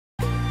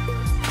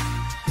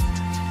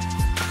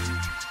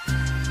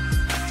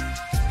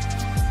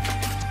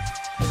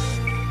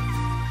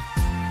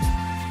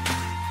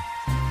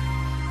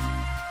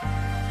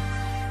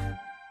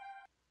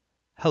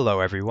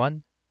Hello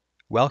everyone.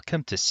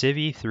 Welcome to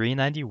CivE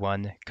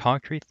 391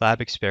 Concrete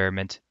Lab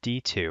Experiment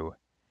D2.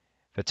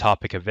 The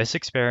topic of this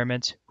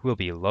experiment will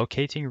be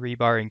locating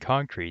rebar in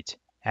concrete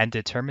and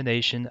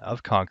determination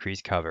of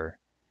concrete cover.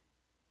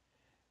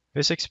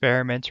 This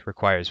experiment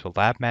requires the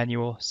Lab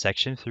Manual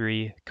Section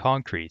 3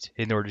 Concrete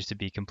in order to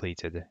be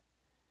completed.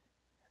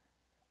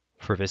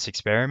 For this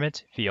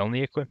experiment, the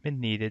only equipment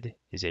needed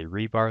is a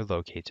rebar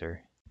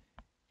locator.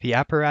 The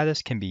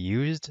apparatus can be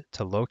used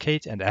to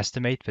locate and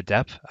estimate the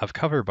depth of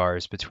cover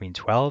bars between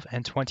 12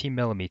 and 20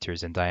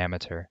 millimeters in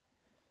diameter.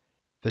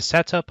 The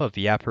setup of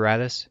the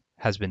apparatus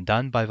has been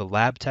done by the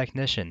lab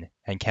technician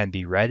and can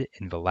be read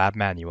in the lab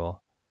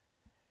manual.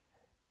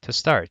 To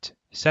start,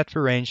 set the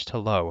range to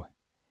low.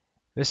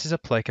 This is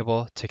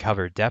applicable to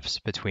cover depths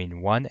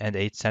between 1 and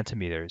 8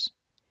 centimeters.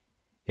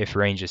 If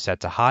range is set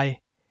to high,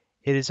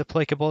 it is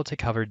applicable to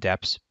cover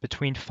depths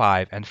between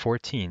 5 and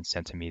 14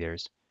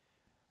 centimeters.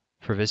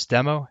 For this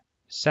demo,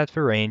 set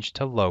the range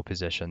to low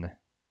position.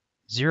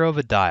 Zero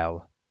the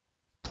dial.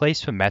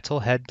 Place the metal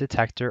head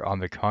detector on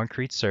the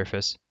concrete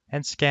surface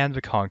and scan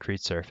the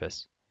concrete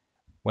surface.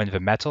 When the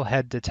metal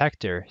head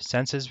detector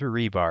senses the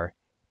rebar,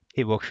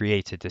 it will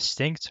create a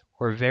distinct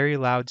or very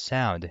loud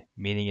sound,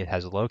 meaning it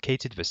has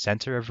located the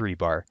center of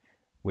rebar,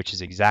 which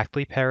is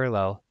exactly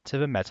parallel to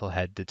the metal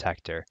head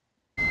detector.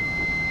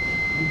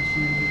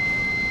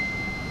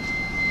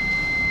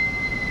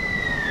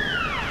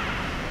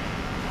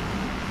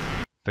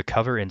 The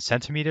cover in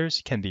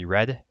centimeters can be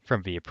read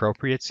from the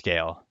appropriate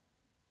scale.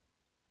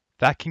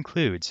 That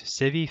concludes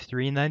CivE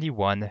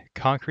 391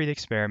 Concrete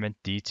Experiment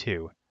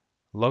D2,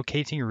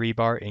 Locating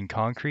Rebar in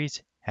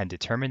Concrete and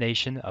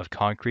Determination of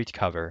Concrete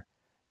Cover.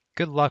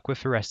 Good luck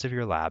with the rest of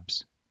your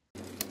labs.